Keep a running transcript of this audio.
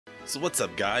So what's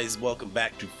up, guys? Welcome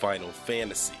back to Final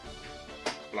Fantasy.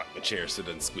 Lock my chair so it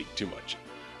doesn't squeak too much.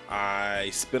 I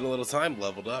spent a little time,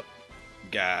 leveled up,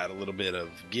 got a little bit of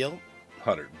gil,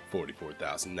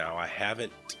 144,000. Now I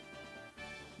haven't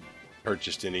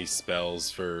purchased any spells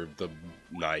for the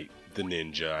knight, the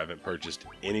ninja. I haven't purchased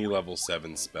any level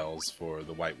 7 spells for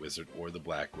the white wizard or the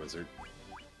black wizard.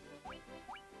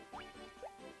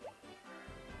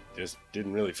 Just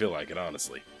didn't really feel like it,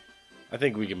 honestly. I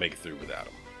think we can make it through without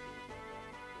them.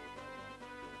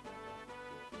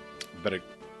 But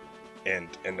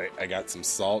I got some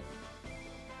salt,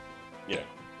 you know,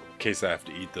 in case I have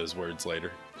to eat those words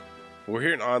later. We're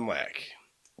here in Onlac.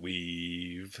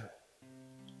 We've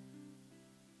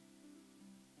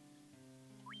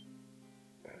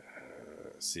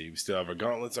see, we still have our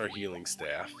gauntlets, our healing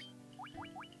staff.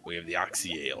 We have the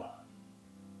Oxyale.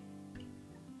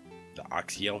 The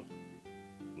Oxyale?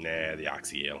 Nah, the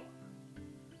Oxyale.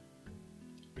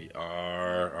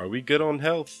 Are we good on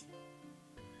health?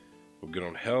 We're good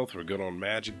on health, we're good on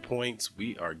magic points,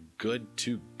 we are good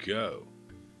to go.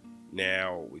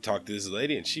 Now, we talked to this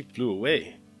lady and she flew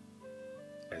away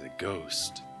as a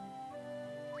ghost.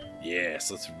 Yes,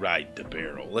 let's ride the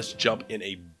barrel. Let's jump in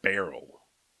a barrel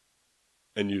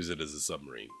and use it as a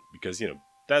submarine. Because, you know,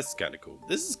 that's kind of cool.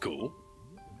 This is cool.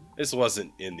 This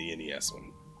wasn't in the NES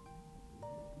one.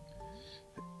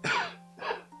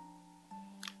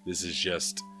 This is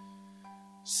just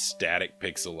static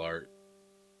pixel art.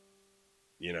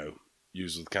 You know,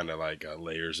 used with kind of like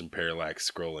layers and parallax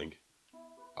scrolling.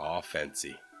 Aw,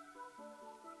 fancy.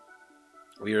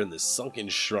 We are in the sunken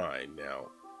shrine now.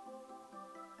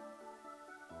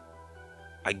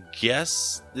 I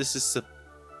guess this is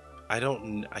I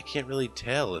can't really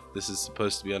tell if this is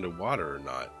supposed to be underwater or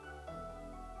not.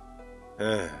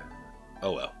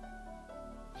 Oh well.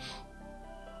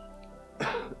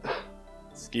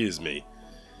 Excuse me.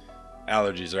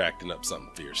 Allergies are acting up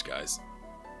something fierce, guys.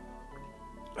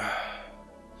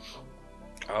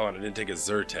 Oh, and I didn't take a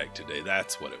Zyrtec today.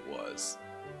 That's what it was.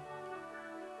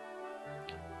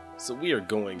 So we are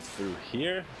going through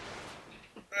here.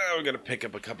 We're going to pick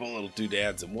up a couple little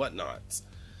doodads and whatnots.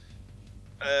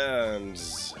 And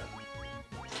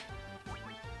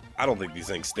I don't think these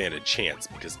things stand a chance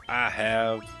because I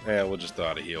have... we'll just throw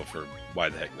out a heal for why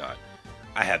the heck not.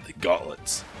 I have the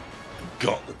gauntlets. The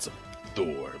gauntlets of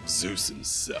Thor, of Zeus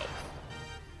himself.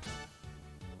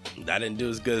 That didn't do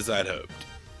as good as I'd hoped.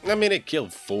 I mean, it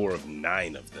killed 4 of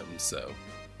 9 of them, so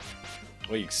what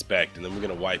do you expect? And then we're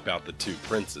going to wipe out the 2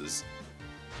 princes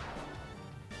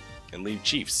and leave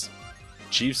chiefs.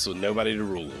 Chiefs with nobody to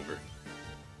rule over.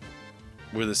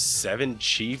 Were the 7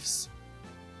 chiefs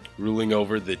ruling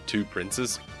over the 2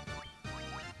 princes?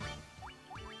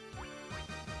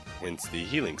 Hence the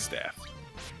healing staff.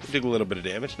 We did a little bit of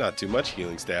damage, not too much.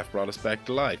 Healing staff brought us back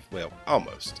to life. Well,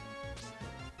 almost.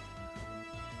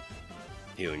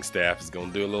 Healing staff is going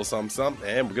to do a little something something,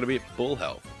 and we're going to be at full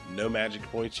health. No magic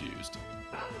points used.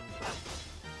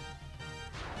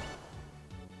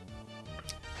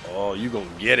 Oh, you going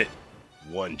to get it,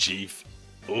 one chief.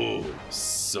 Oh,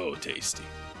 so tasty.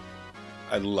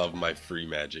 I love my free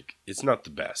magic. It's not the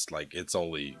best. Like, it's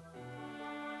only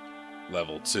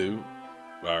level 2,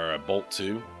 or bolt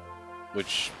 2,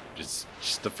 which is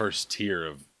just the first tier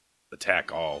of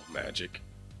attack all magic.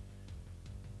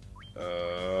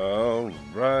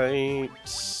 Alright.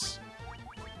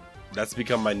 That's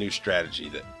become my new strategy,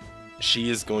 that she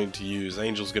is going to use,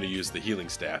 Angel's going to use the healing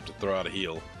staff to throw out a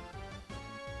heal.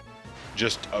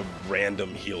 Just a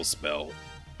random heal spell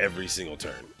every single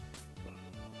turn.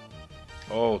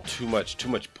 Oh, too much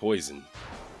poison.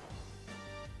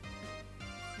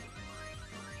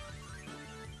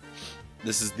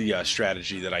 This is the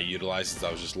strategy that I utilized as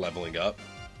I was just leveling up.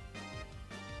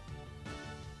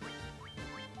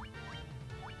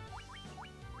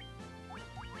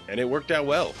 And it worked out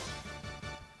well.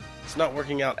 It's not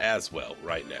working out as well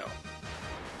right now.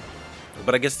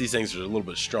 But I guess these things are a little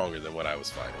bit stronger than what I was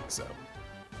fighting, so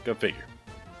go figure.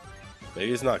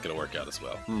 Maybe it's not going to work out as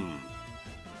well.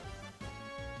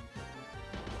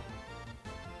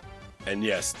 And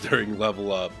yes, during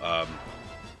level up,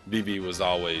 Vivi was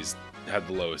always had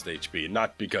the lowest HP.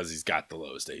 Not because he's got the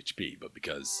lowest HP, but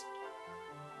because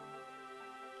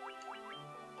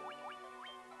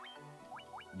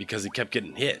he kept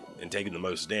getting hit and taking the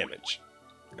most damage.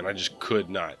 And I just could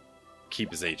not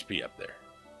keep his HP up there.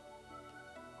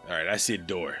 Alright, I see a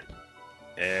door.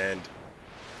 And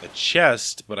a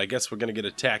chest, but I guess we're going to get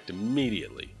attacked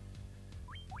immediately.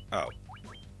 Oh.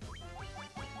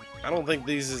 I don't think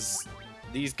these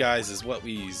guys is what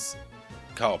we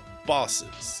call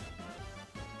bosses.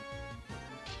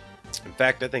 In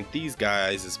fact, I think these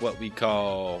guys is what we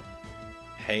call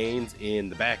pains in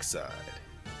the backside.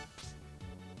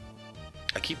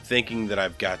 I keep thinking that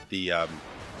I've got the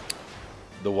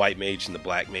white mage and the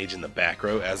black mage in the back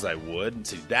row as I would.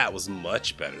 See, that was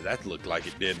much better. That looked like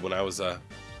it did when I was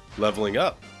leveling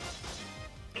up.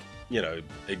 You know,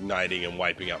 igniting and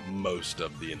wiping out most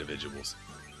of the individuals.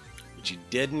 But you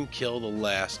didn't kill the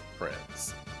last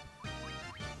prince.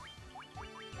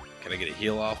 Can I get a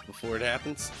heal off before it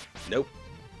happens? Nope.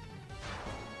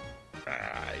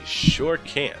 I sure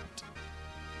can't.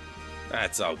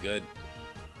 That's all good.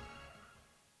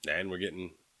 And we're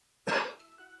getting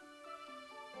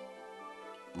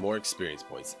more experience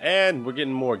points. And we're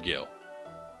getting more gil.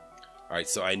 Alright,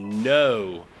 so I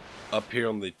know up here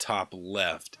on the top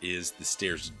left is the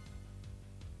stairs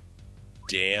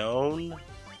down.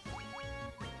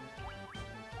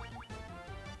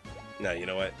 Now, you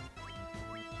know what?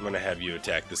 I'm going to have you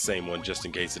attack the same one just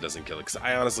in case it doesn't kill it. Because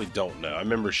I honestly don't know. I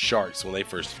remember sharks, when they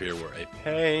first appeared, were a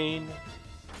pain.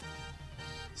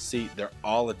 See, they're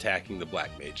all attacking the black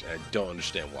mage, and I don't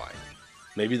understand why.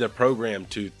 Maybe they're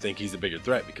programmed to think he's a bigger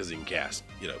threat because he can cast,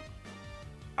 you know,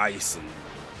 ice and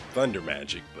thunder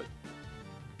magic, but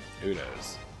who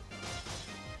knows?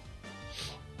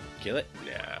 Kill it?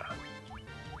 Nah.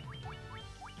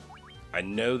 I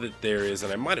know that there is,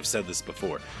 and I might have said this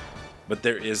before, but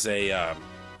there is a,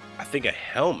 I think a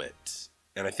helmet,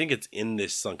 and I think it's in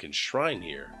this sunken shrine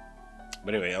here.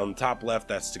 But anyway, on the top left,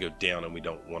 that's to go down, and we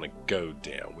don't want to go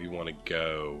down. We want to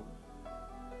go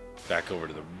back over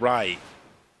to the right,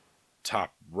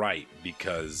 top right,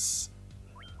 because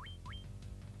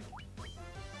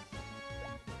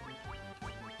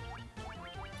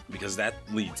that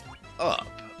leads up.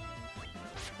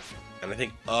 And I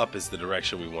think up is the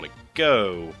direction we want to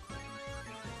go.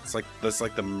 It's like, that's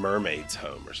like the mermaid's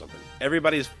home or something.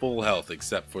 Everybody's full health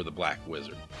except for the black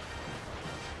wizard.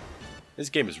 This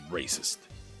game is racist.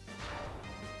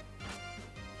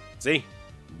 See?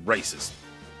 Racist.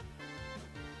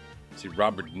 See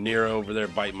Robert De Niro over there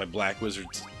biting my black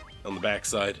wizards on the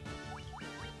backside.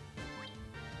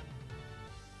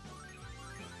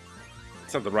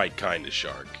 It's not the right kind of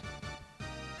shark.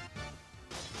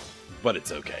 But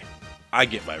it's okay. I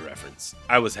get my reference.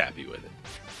 I was happy with it.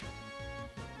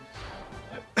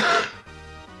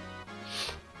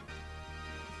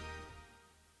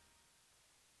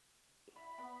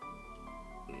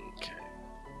 Okay.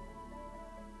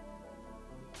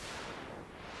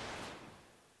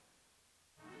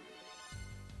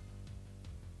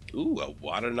 Ooh, a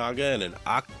water naga and an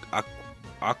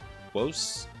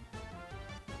aquos.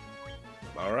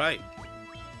 All right.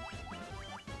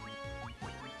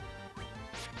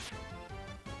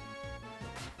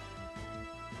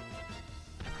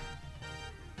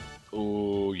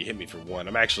 Ooh, you hit me for one.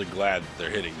 I'm actually glad that they're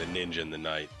hitting the ninja and the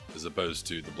knight as opposed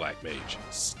to the black mage.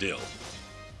 Still.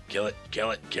 Kill it,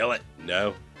 kill it, kill it.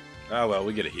 No. Oh well,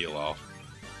 we get a heal off.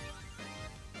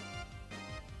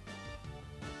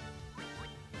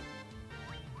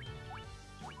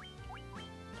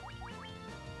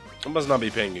 I must not be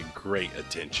paying great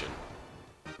attention.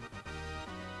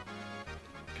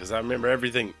 Because I remember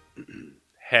everything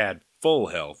had full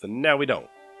health, and now we don't.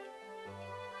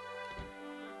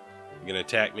 You gonna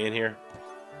attack me in here?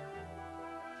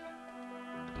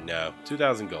 No.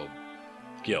 2,000 gold.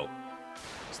 Gil.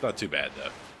 It's not too bad, though.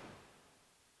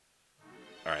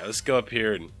 Alright, let's go up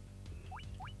here and...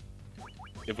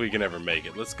 if we can ever make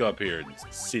it, let's go up here and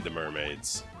see the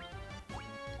mermaids.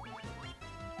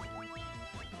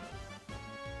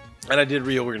 And I did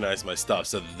reorganize my stuff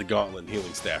so that the gauntlet and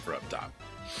healing staff are up top.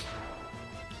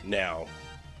 Now,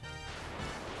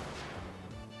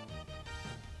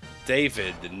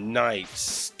 David, the knight,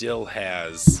 still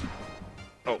has...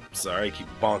 oh, sorry, I keep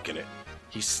bonking it.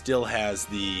 He still has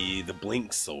the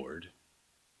blink sword.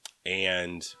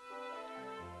 And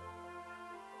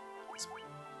it's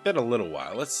been a little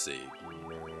while. Let's see.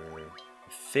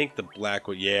 I think the black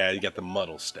one... yeah, you got the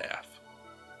muddle staff.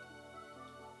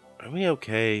 Are we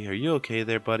okay? Are you okay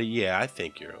there, buddy? Yeah, I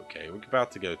think you're okay. We're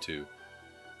about to go to...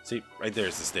 see, right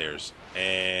there's the stairs.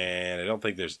 And I don't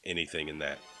think there's anything in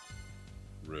that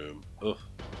room. Ugh.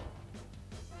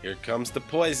 Here comes the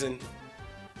poison.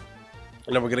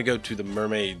 And then we're going to go to the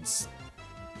mermaids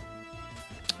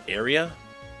area?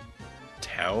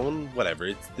 Town?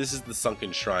 Whatever. This is the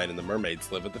sunken shrine, and the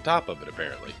mermaids live at the top of it,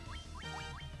 apparently.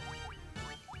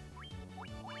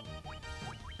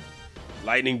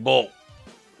 Lightning bolt.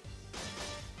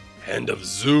 Hand of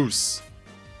Zeus.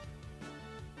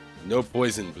 No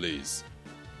poison, please.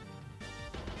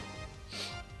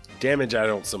 Damage I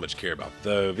don't so much care about,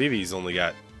 though. Vivi's only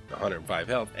got 105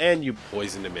 health, and you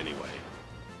poisoned him anyway.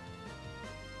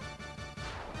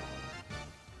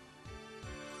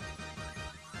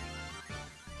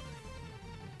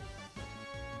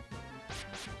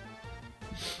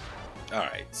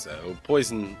 Alright, so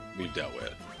poison we've dealt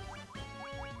with.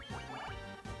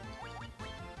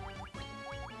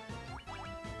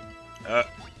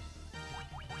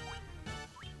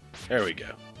 There we go.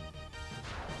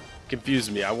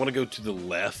 Confused me. I want to go to the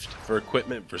left for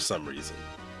equipment for some reason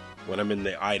when I'm in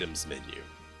the items menu.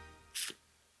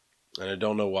 And I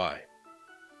don't know why.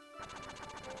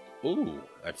 Ooh,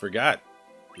 I forgot.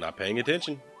 Not paying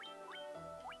attention.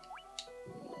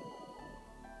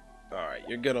 Alright,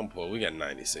 you're good on pull. We got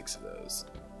 96 of those.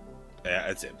 Yeah,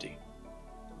 it's empty.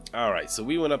 Alright, so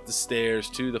we went up the stairs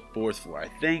to the 4th floor. I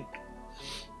think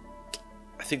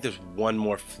there's one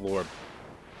more floor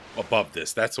above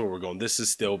this. That's where we're going. This is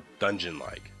still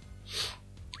dungeon-like.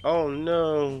 Oh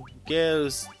no,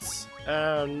 ghosts.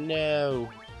 Oh no.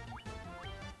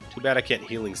 Too bad I can't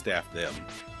healing staff them.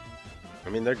 I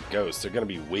mean, they're ghosts. They're gonna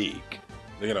be weak.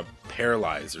 They're gonna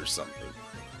paralyze or something.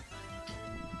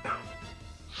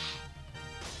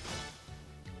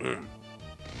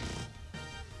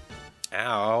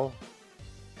 Ow.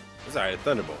 It's alright, a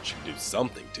thunderbolt should do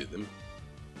something to them.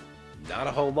 Not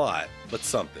a whole lot, but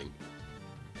something.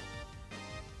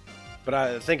 But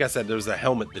I think I said there's a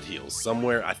helmet that heals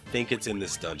somewhere. I think it's in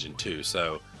this dungeon too.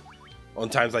 So on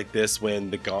times like this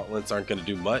when the gauntlets aren't going to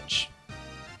do much,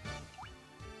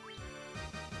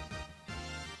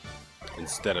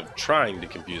 instead of trying to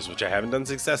confuse, which I haven't done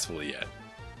successfully yet.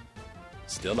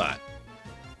 Still not.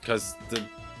 Because the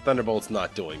thunderbolt's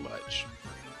not doing much.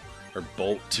 Or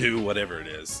bolt 2, whatever it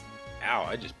is. Ow,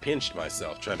 I just pinched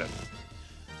myself trying to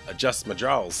adjust my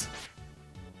jaws.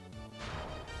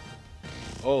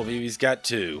 Oh, Vivi's got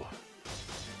 2.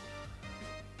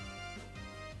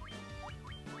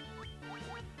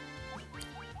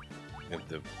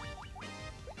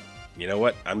 You know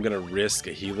what? I'm gonna risk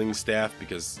a healing staff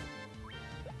because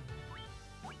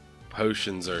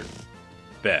potions are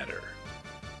better.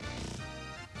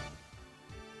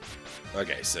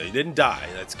 Okay, so he didn't die.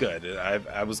 That's good.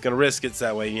 I was gonna risk it so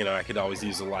that way, you know, I could always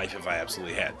use a life if I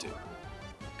absolutely had to.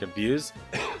 Confused?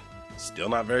 Still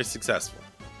not very successful.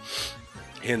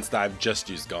 Hence, I've just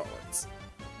used gauntlets.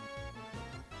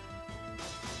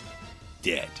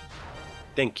 Dead.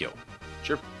 Thank you. It's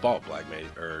your fault, Black Mage,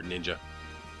 or Ninja.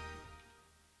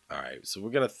 Alright, so we're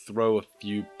gonna throw a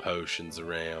few potions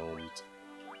around.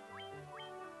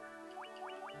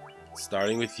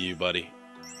 Starting with you, buddy.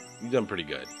 You've done pretty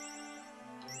good.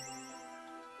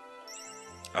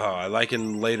 Oh, I like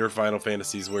in later Final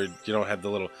Fantasies where you don't have the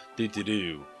little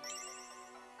doo-doo-doo.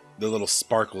 The little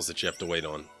sparkles that you have to wait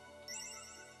on.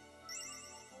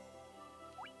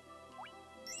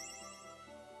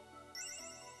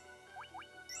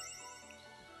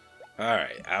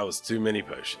 Alright, that was too many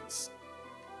potions.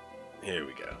 Here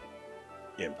we go.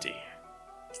 Empty.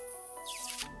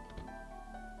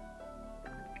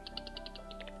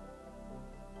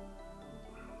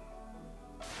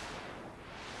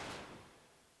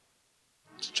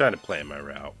 Just trying to plan my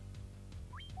route.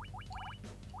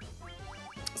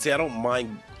 See, I don't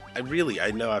mind.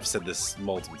 I know I've said this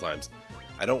multiple times.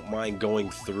 I don't mind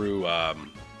going through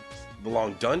the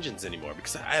long dungeons anymore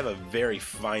because I have a very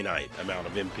finite amount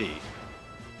of MP.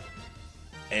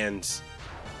 And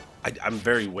I'm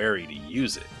very wary to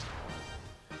use it.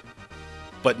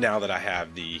 But now that I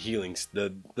have the healing,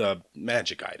 the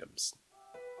magic items,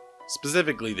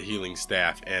 specifically the healing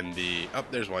staff and the, oh,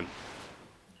 there's one.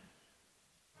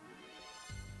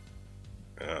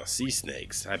 Sea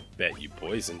snakes. I bet you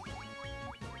poison.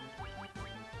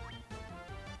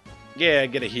 Yeah,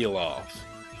 get a heal off.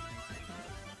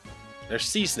 They're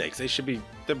sea snakes. They should be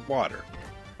the water.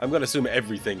 I'm gonna assume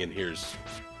everything in here's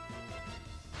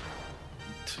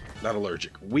not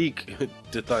allergic. Weak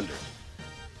to thunder.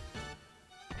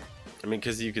 I mean,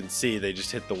 because you can see they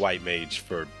just hit the white mage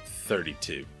for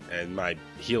 32. And my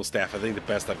heal staff, I think the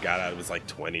best I've got out of it is like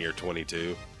 20 or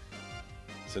 22.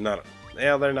 So not...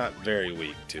 Well, they're not very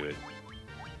weak to it.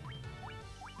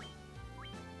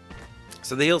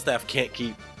 So the heal staff can't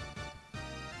keep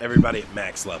everybody at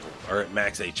max level, or at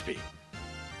max HP.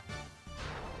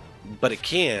 But it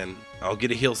can. I'll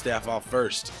get a heal staff off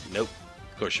first. Nope.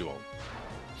 Of course you won't.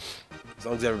 As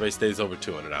long as everybody stays over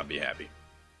 200, I'll be happy.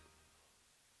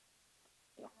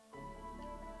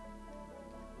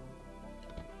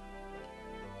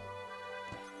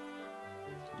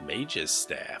 Mage's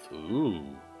staff. Ooh.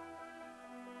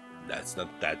 That's a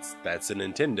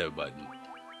Nintendo button.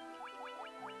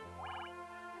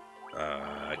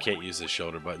 I can't use the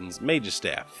shoulder buttons. Mage's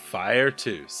staff. Fire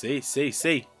 2.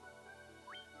 See.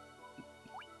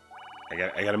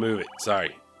 I gotta move it.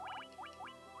 Sorry.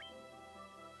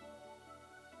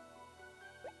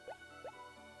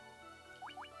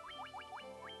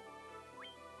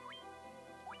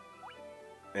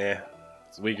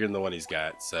 It's weaker than the one he's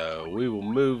got. So we will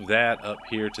move that up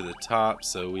here to the top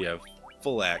so we have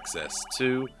full access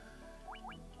to.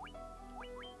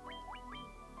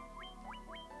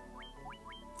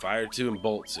 Fire 2 and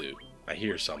Bolt 2. I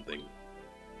hear something.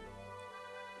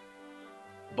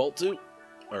 Bolt 2?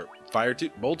 Or Fire 2?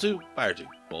 Bolt 2? Fire 2.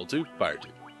 Bolt 2? Fire 2.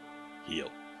 Heal.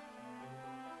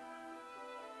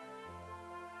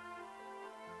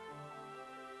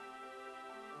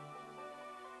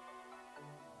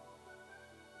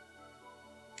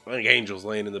 I think Angel's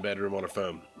laying in the bedroom on her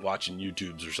phone, watching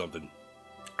YouTubes or something.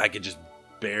 I could just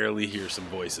barely hear some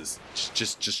voices.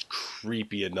 Just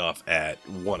creepy enough at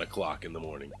 1 o'clock in the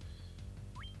morning.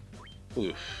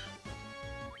 Oof.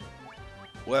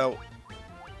 Well,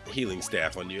 healing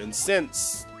staff on you. And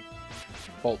since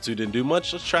Bolt 2 didn't do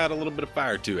much, let's try out a little bit of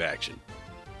Fire 2 action.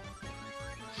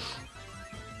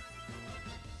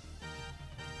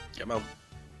 Come on.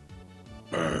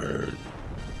 Burn.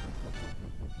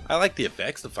 I like the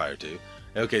effects of Fire 2.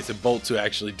 Okay, so Bolt 2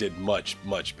 actually did much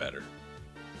better.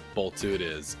 Bolt 2 it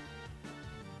is.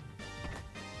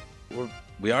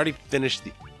 We already finished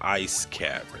the ice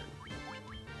cavern.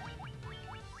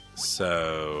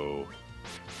 So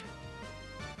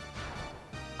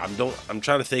I'm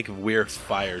trying to think of where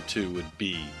Fire 2 would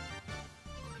be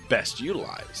best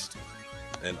utilized.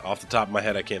 And off the top of my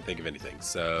head I can't think of anything.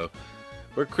 So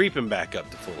we're creeping back up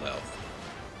to full health.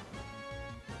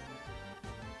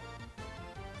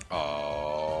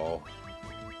 Oh.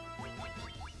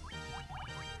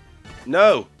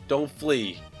 No, don't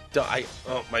flee.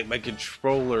 My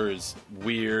controller is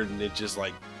weird and it just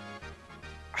like,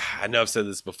 I know I've said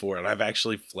this before and I've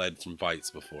actually fled from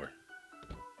fights before.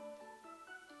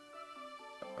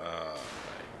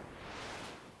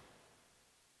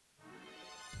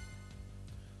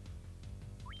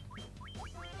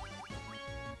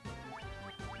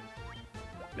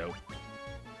 Nope.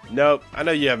 Nope, I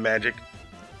know you have magic.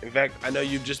 In fact, I know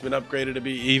you've just been upgraded to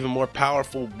be an even more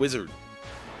powerful wizard.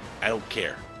 I don't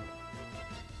care.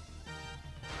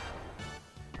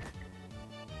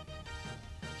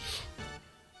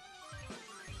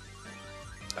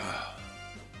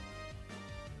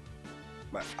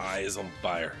 My eye is on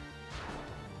fire.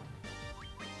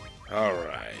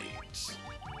 Alright.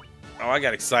 Oh, I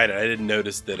got excited. I didn't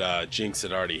notice that Jinx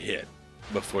had already hit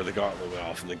before the gauntlet went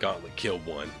off and the gauntlet killed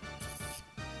one.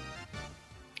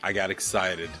 I got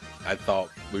excited. I thought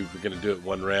we were going to do it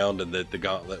one round and that the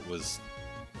gauntlet was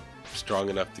strong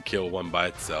enough to kill one by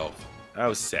itself. I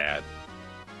was sad.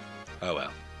 Oh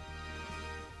well.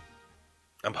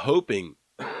 I'm hoping...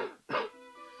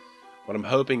 What I'm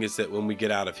hoping is that when we get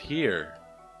out of here...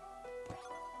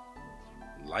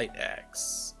 Light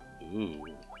axe. Ooh.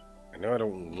 I know I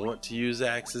don't want to use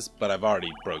axes, but I've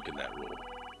already broken that rule.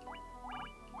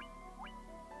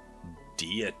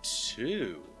 Dia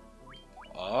 2.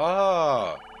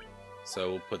 Ah,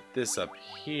 so we'll put this up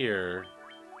here.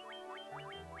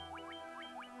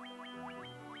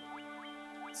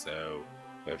 So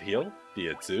we have heal,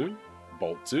 Dia 2,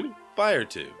 Bolt 2, Fire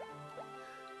 2.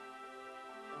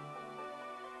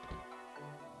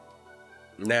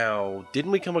 Now,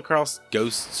 didn't we come across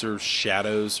ghosts or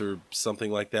shadows or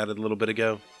something like that a little bit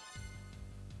ago?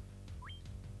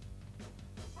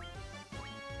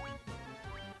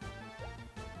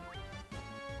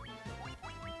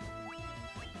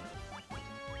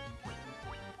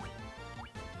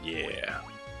 Yeah.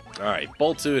 Alright,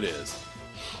 Bolt 2 it is.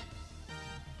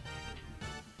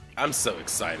 I'm so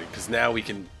excited because now we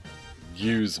can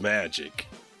use magic.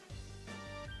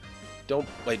 Don't...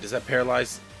 Wait, does that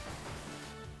paralyze?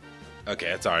 Okay,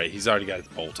 that's alright. He's already got his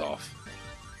bolt off.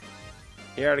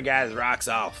 He already got his rocks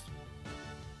off.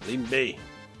 Leave him be.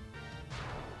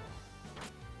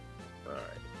 Alright.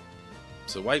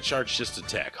 So white sharks just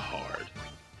attack hard.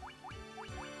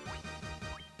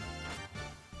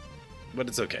 But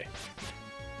it's okay.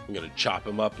 I'm gonna chop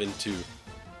him up into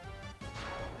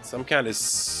some kind of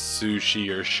sushi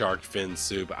or shark fin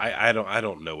soup. I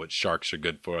don't know what sharks are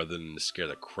good for other than to scare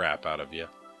the crap out of you.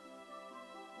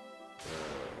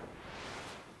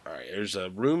 Alright, there's a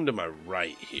room to my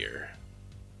right here.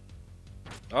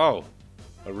 Oh,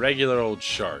 a regular old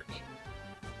shark.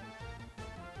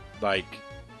 Like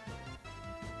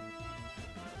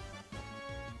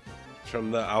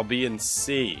from the Albion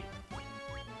Sea.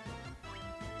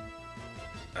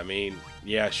 I mean,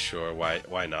 yeah, sure,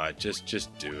 why not? Just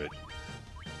do it.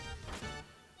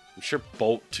 I'm sure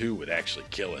Bolt 2 would actually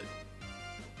kill it.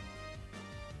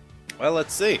 Well,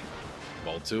 let's see.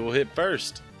 Bolt 2 will hit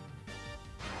first.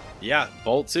 Yeah,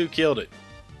 Bolt 2 killed it.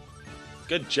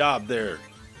 Good job there,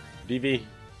 BB.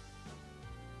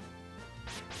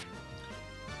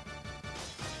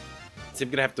 See, I'm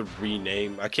gonna have to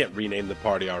rename. I can't rename the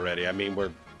party already. I mean,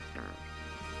 we're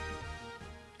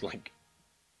like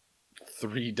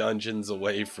 3 dungeons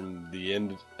away from the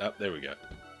end. Oh, there we go.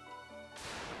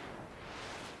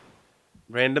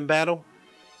 Random battle?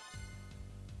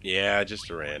 Yeah, just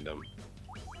a random.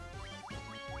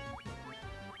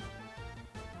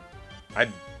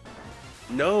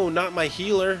 No, not my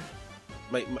healer.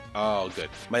 Oh,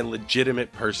 good. My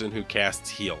legitimate person who casts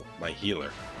heal. My healer.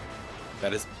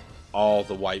 That is all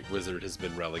the white wizard has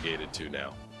been relegated to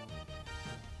now.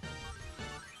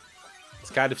 It's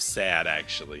kind of sad,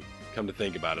 actually. Come to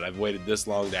think about it, I've waited this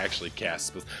long to actually cast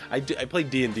spells. I play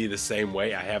D&D the same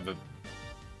way. I have a...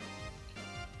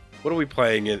 What are we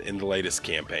playing in the latest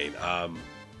campaign?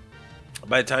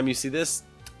 By the time you see this,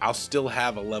 I'll still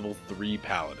have a level 3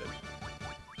 paladin.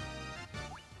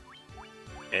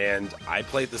 And I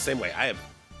play it the same way. I've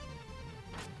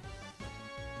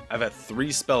had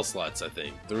 3 spell slots, I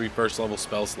think. 3 first level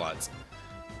spell slots.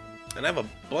 And I have a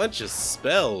bunch of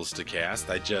spells to cast.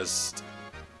 I just...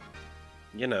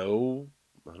 You know...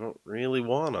 I don't really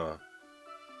wanna.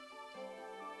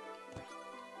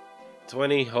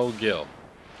 20 whole gil.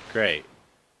 Great.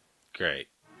 Great.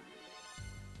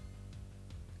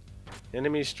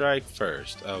 Enemy strike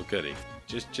first. Oh, goody.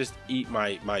 Just eat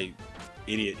my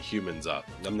idiot humans up.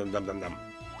 Num num num num num.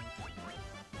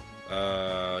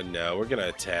 No, we're gonna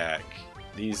attack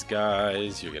these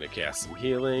guys. You're gonna cast some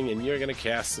healing, and you're gonna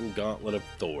cast some Gauntlet of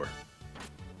Thor.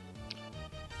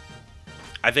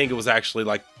 I think it was actually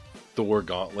like Thor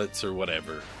Gauntlets or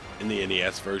whatever in the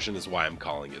NES version is why I'm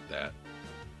calling it that.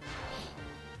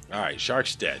 Alright,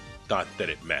 Shark's dead. Not that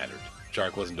it mattered.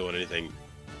 Shark wasn't doing anything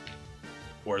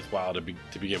worthwhile to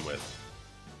begin with.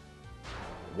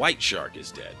 White Shark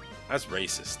is dead. That's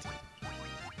racist.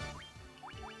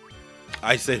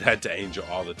 I say that to Angel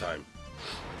all the time.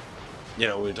 You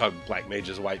know, when we talk black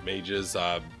mages, white mages,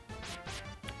 or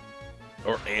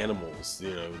animals,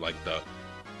 you know, like the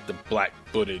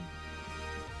black-footed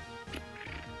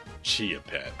chia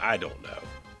pet. I don't know.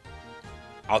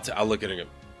 I'll look at it and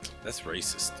go, that's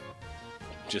racist.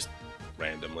 Just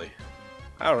randomly.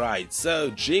 Alright, so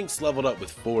Jinx leveled up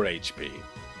with 4 HP.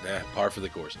 Par for the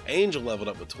course. Angel leveled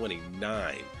up with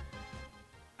 29.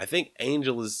 I think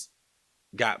Angel has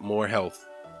got more health,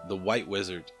 the white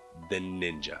wizard, than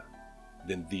the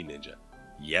ninja.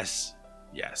 Yes,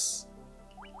 yes.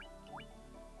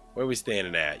 Where are we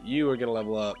standing at? You are gonna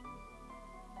level up.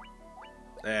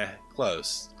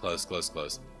 Close.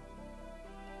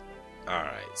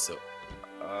 Alright, so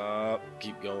up,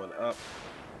 keep going up.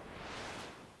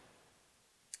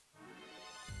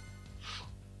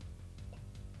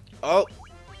 Oh!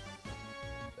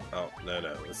 Oh, no.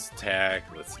 Let's attack.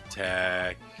 Let's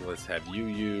have you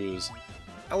use...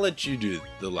 I'll let you do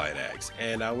the light axe,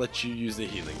 and I'll let you use the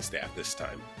healing staff this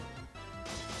time.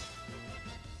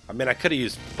 I mean, I could have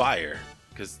used fire,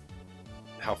 because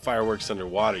how fire works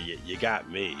underwater, you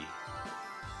got me.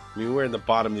 I mean, we're in the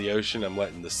bottom of the ocean, I'm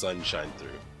letting the sun shine through.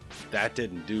 That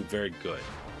didn't do very good.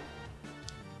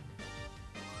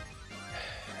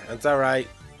 That's alright.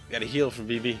 Got a heal from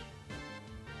Vivi.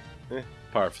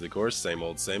 Par for the course, same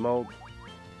old, same old.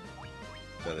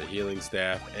 Another healing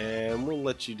staff, and we'll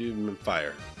let you do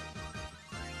fire.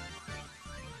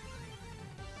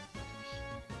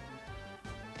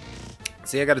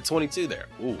 See, I got a 22 there.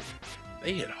 Ooh,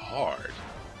 they hit hard.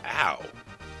 Ow.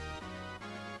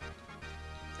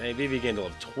 Hey, Vivi gained a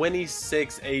level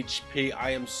 26 HP.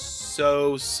 I am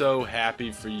so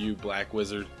happy for you, Black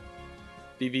Wizard.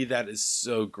 Vivi, that is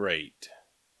so great.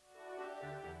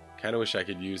 Kind of wish I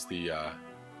could use the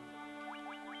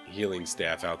healing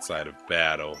staff outside of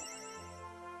battle.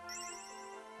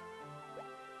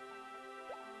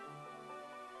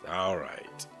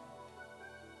 Alright.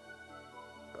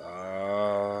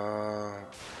 Oh,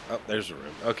 there's a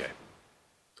room. Okay.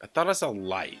 I thought I saw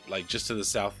light, like just to the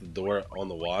south of the door on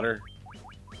the water.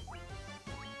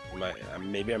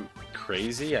 Maybe I'm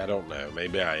crazy? I don't know.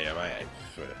 Maybe I am. I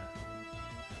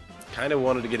kind of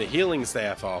wanted to get a healing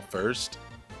staff off first.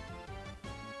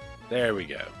 There we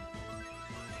go.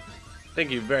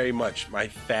 Thank you very much, my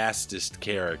fastest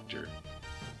character,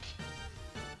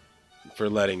 for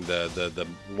letting the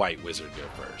white wizard go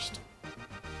first.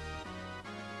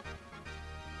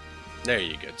 There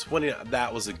you go. 20.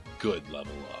 That was a good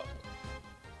level up.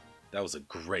 That was a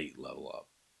great level up.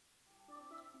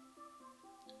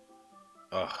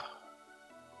 Ugh.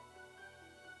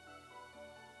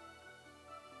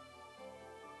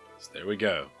 So there we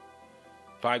go.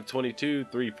 522,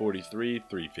 343,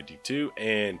 352,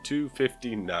 and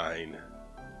 259.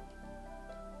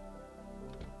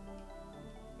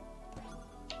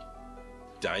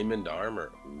 Diamond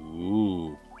armor.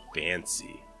 Ooh.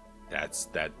 fancy. That's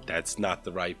not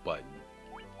the right button.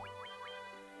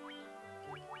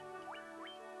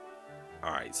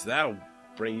 Alright, so that'll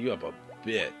bring you up a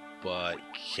bit, but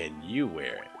can you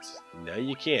wear it? No,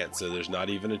 you can't, so there's not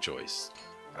even a choice.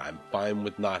 I'm fine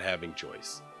with not having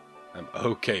choice. I'm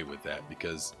okay with that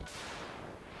because...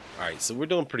 Alright, so we're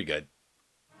doing pretty good.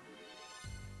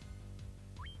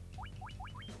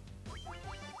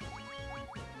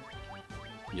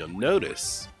 You'll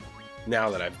notice, now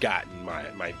that I've gotten my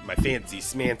fancy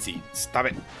smancy... Stop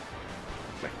it!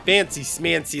 My fancy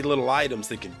smancy little items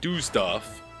that can do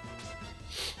stuff...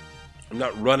 I'm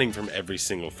not running from every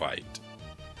single fight.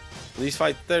 These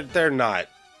fights, they're not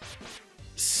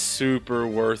super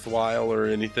worthwhile or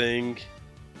anything.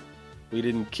 We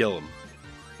didn't kill him.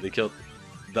 They killed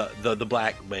the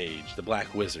black mage, the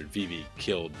black wizard. Vivi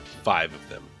killed 5 of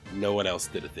them. No one else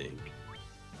did a thing.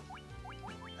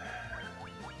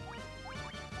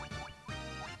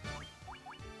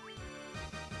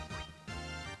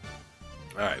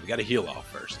 Alright, we gotta heal off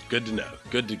first. Good to know.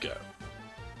 Good to go.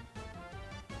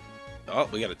 Oh,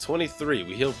 we got a 23.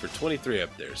 We healed for 23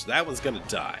 up there. So that one's going to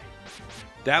die.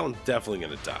 That one's definitely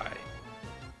going to die.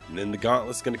 And then the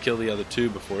gauntlet's going to kill the other 2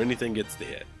 before anything gets to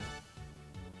hit.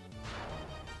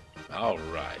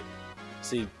 Alright.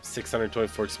 See,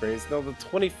 624 experience. No, the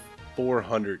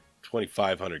 2400,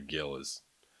 2500 gil is...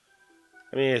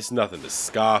 I mean, it's nothing to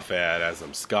scoff at as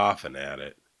I'm scoffing at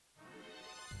it.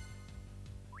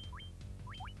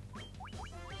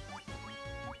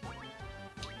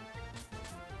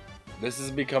 This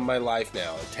has become my life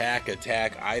now. Attack,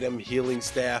 attack, item, healing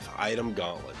staff, item,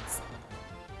 gauntlets.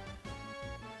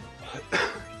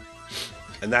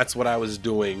 And that's what I was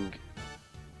doing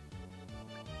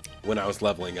when I was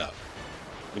leveling up.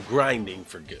 Grinding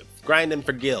for good. Grinding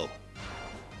for gil.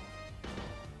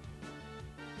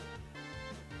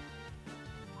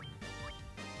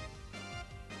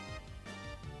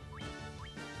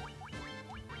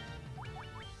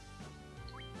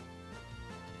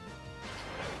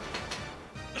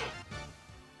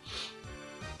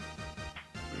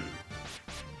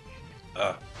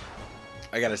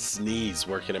 I got a sneeze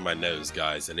working in my nose,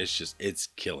 guys, and it's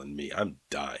killing me. I'm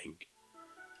dying.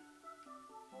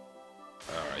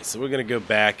 Alright, so we're going to go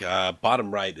back. Bottom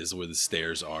right is where the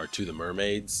stairs are to the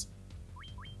mermaids.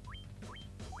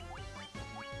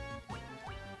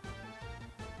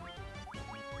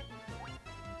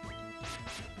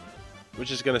 We're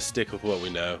just going to stick with what we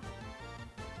know.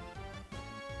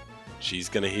 She's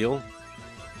going to heal.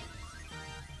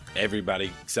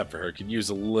 Everybody except for her could use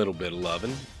a little bit of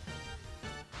loving.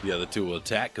 The other 2 will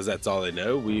attack because that's all they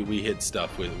know. We hit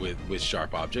stuff with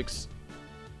sharp objects.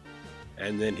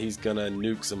 And then he's gonna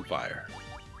nuke some fire.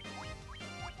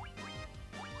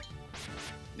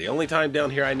 The only time down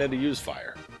here I know to use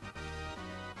fire.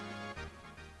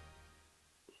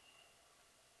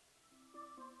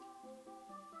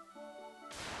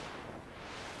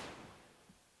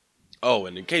 Oh,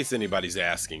 and in case anybody's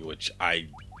asking, which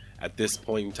at this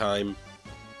point in time,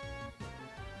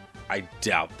 I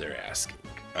doubt they're asking.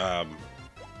 Oh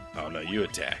no, you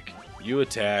attack. You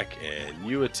attack, and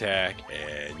you attack,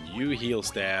 and you heal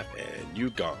staff, and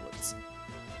you gauntlets.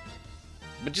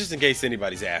 But just in case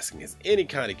anybody's asking, has any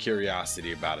kind of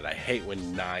curiosity about it, I hate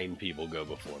when 9 people go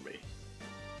before me.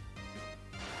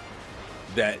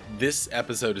 That this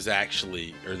episode is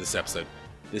actually, or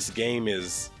this game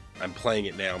is, I'm playing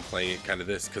it now, I'm playing it kind of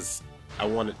this, because I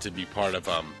want it to be part of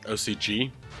OCG,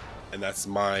 and that's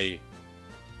my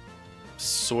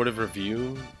sort of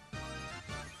review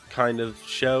kind of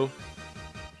show.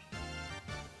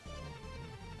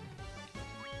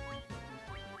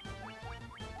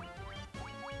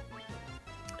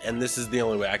 And this is the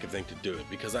only way I could think to do it,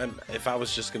 because if I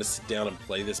was just going to sit down and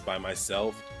play this by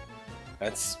myself,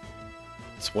 that's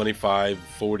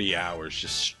 25-40 hours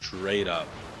just straight up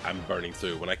I'm burning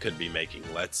through, when I could be making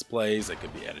Let's Plays, I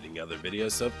could be editing other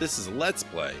videos. So if this is a Let's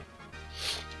Play,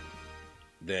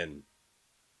 then,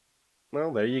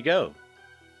 well, there you go.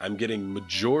 I'm getting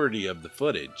majority of the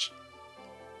footage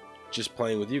just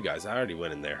playing with you guys. I already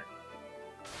went in there.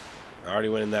 I already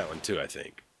went in that one too, I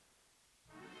think.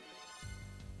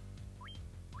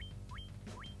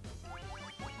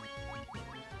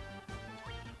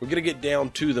 We're going to get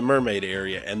down to the mermaid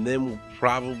area, and then we'll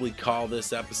probably call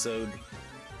this episode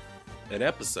an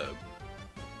episode.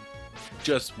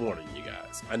 Just warning you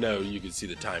guys. I know you can see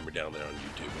the timer down there on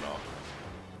YouTube and all.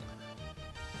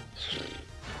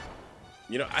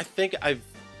 You know, I think I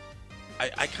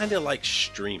kind of like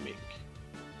streaming.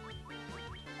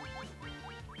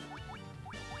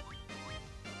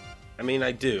 I mean,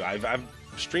 I do. I've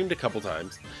streamed a couple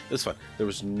times. It was fun. There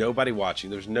was nobody watching.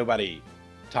 There was nobody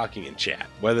talking in chat,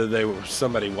 whether they were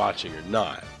somebody watching or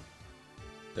not.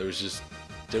 There was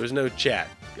no chat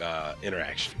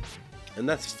interaction, and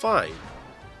that's fine.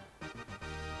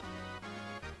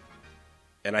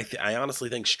 And I honestly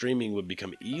think streaming would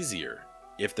become easier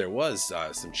if there was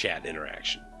some chat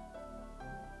interaction.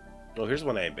 Oh, here's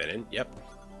one I ain't been in. Yep.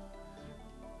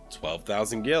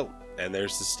 12,000 gil. And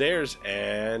there's the stairs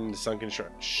and sunken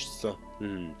shrine.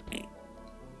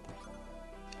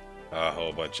 A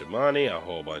whole bunch of money, a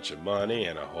whole bunch of money,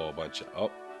 and a whole bunch of...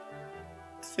 Oh.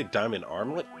 Is it diamond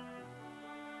armlet?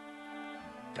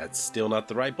 That's still not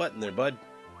the right button there, bud.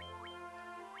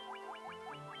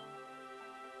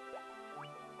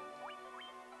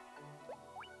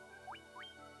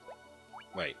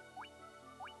 Wait.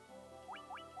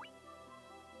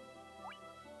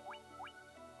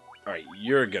 Alright,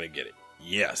 you're gonna get it.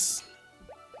 Yes.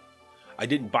 I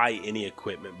didn't buy any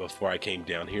equipment before I came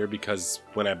down here because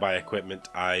when I buy equipment,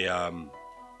 there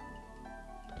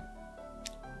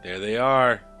they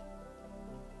are.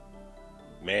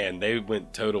 Man, they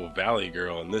went total Valley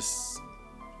Girl in this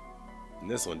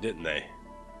one, didn't they?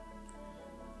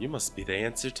 You must be the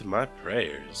answer to my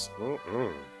prayers.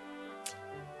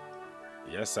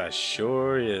 Yes, I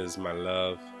sure is, my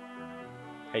love.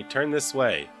 Hey, turn this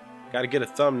way. Gotta get a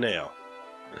thumbnail.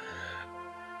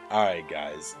 Alright,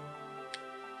 guys.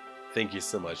 Thank you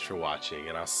so much for watching,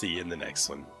 and I'll see you in the next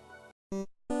one.